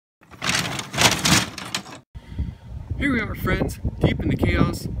Here we are, friends, deep in the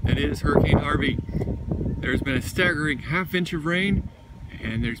chaos that is Hurricane Harvey. There's been a staggering half-inch of rain,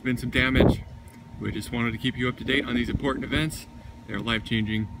 and there's been some damage. We just wanted to keep you up to date on these important events. They're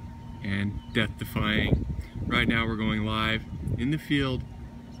life-changing and death-defying. Right now we're going live in the field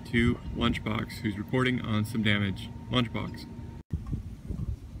to Lunchbox, who's reporting on some damage. Lunchbox.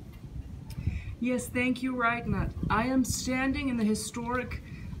 Yes, thank you, Right Nut. I am standing in the historic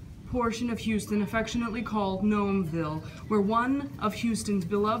portion of Houston affectionately called Gnomeville, where one of Houston's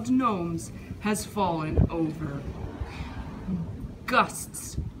beloved gnomes has fallen over.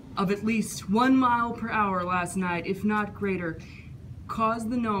 Gusts of at least 1 mile per hour last night, if not greater, caused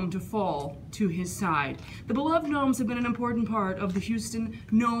the gnome to fall to his side. The beloved gnomes have been an important part of the Houston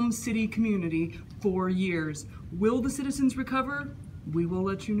Gnome City community for years. Will the citizens recover? We will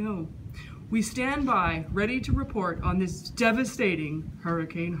let you know. We stand by, ready to report on this devastating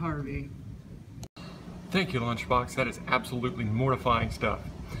Hurricane Harvey. Thank you, Lunchbox. That is absolutely mortifying stuff.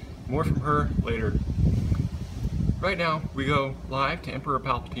 More from her later. Right now, we go live to Emperor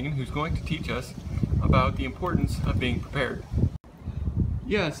Palpatine, who's going to teach us about the importance of being prepared.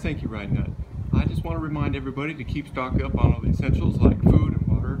 Yes, thank you, Right Nut. I just want to remind everybody to keep stocked up on all the essentials like food and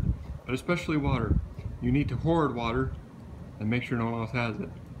water, but especially water. You need to hoard water and make sure no one else has it.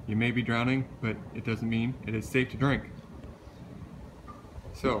 You may be drowning, but it doesn't mean it is safe to drink.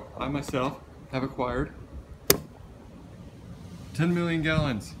 So, I myself have acquired 10 million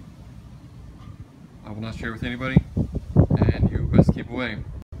gallons. I will not share with anybody, and you best keep away.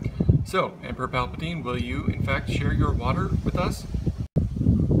 So, Emperor Palpatine, will you in fact share your water with us?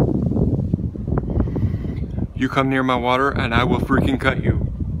 You come near my water and I will freaking cut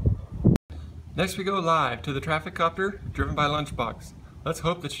you. Next we go live to the traffic copter driven by Lunchbox. Let's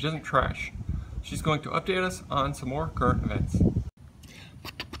hope that she doesn't crash. She's going to update us on some more current events.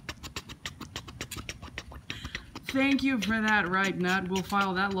 Thank you for that, Right Nut. We'll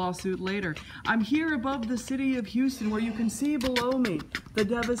file that lawsuit later. I'm here above the city of Houston, where you can see below me the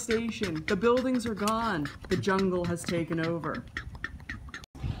devastation. The buildings are gone. The jungle has taken over.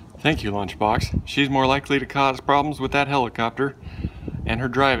 Thank you, Lunchbox. She's more likely to cause problems with that helicopter and her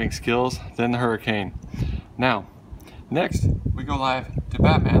driving skills than the hurricane. Now, next, we go live to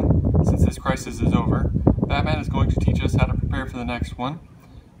Batman. Since this crisis is over, Batman is going to teach us how to prepare for the next one.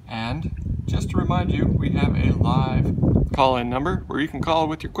 And just to remind you, we have a live call-in number where you can call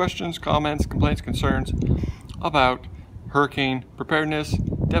with your questions, comments, complaints, concerns about hurricane preparedness,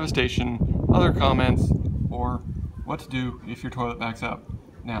 devastation, other comments, or what to do if your toilet backs up.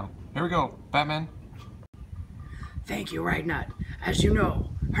 Now, here we go, Batman. Thank you, Right Nut. As you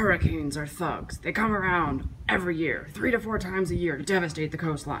know, hurricanes are thugs. They come around every year, 3 to 4 times a year, to devastate the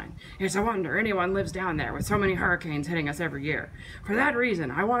coastline. It's a wonder anyone lives down there with so many hurricanes hitting us every year. For that reason,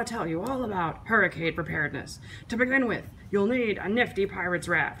 I want to tell you all about hurricane preparedness. To begin with, you'll need a nifty pirate's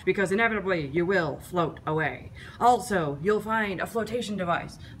raft, because inevitably you will float away. Also, you'll find a flotation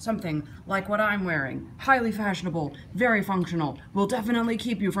device, something like what I'm wearing. Highly fashionable, very functional, will definitely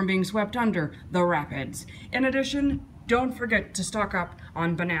keep you from being swept under the rapids. In addition, don't forget to stock up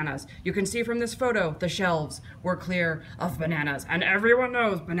on bananas. You can see from this photo, the shelves were clear of bananas, and everyone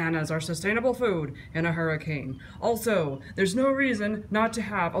knows bananas are sustainable food in a hurricane. Also, there's no reason not to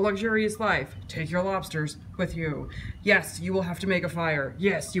have a luxurious life. Take your lobsters with you. Yes, you will have to make a fire.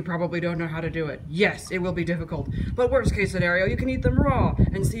 Yes, you probably don't know how to do it. Yes, it will be difficult. But worst case scenario, you can eat them raw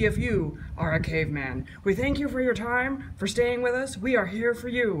and see if you are a caveman. We thank you for your time, for staying with us. We are here for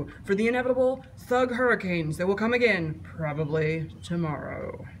you, for the inevitable thug hurricanes that will come again, probably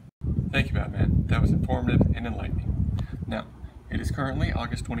tomorrow. Thank you, Batman. That was informative and enlightening. Now, it is currently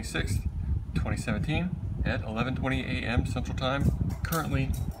August 26th, 2017 at 11:20 a.m. Central Time,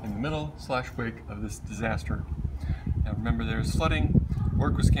 currently in the middle/wake of this disaster. Now remember, there's flooding,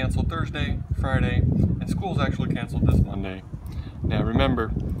 work was canceled Thursday, Friday, and school's actually canceled this Monday. Now remember,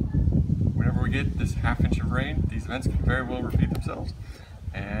 whenever we get this half-inch of rain, these events can very well repeat themselves.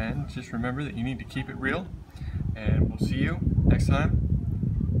 And just remember that you need to keep it real, and we'll see you next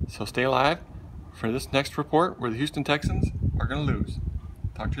time. So stay alive for this next report where the Houston Texans are going to lose.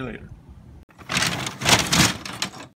 Talk to you later.